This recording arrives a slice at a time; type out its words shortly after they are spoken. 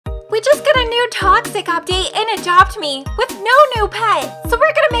just got a new toxic update in Adopt Me with no new pet. So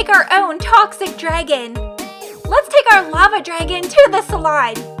we're gonna make our own toxic dragon. Let's take our lava dragon to the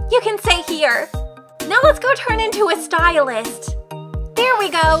salon. You can stay here. Now let's go turn into a stylist. There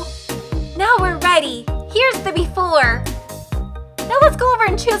we go. Now we're ready. Here's the before. Now let's go over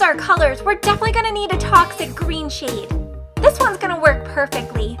and choose our colors. We're definitely gonna need a toxic green shade. This one's gonna work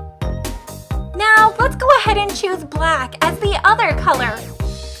perfectly. Now let's go ahead and choose black as the other color.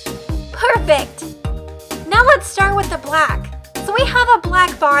 Perfect. Now let's start with the black. So we have a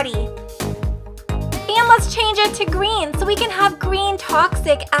black body. And let's change it to green so we can have green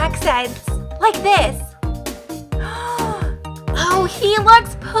toxic accents. Like this. Oh, he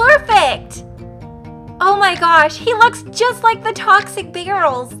looks perfect. Oh my gosh, he looks just like the toxic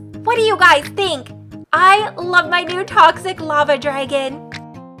barrels. What do you guys think? I love my new toxic lava dragon.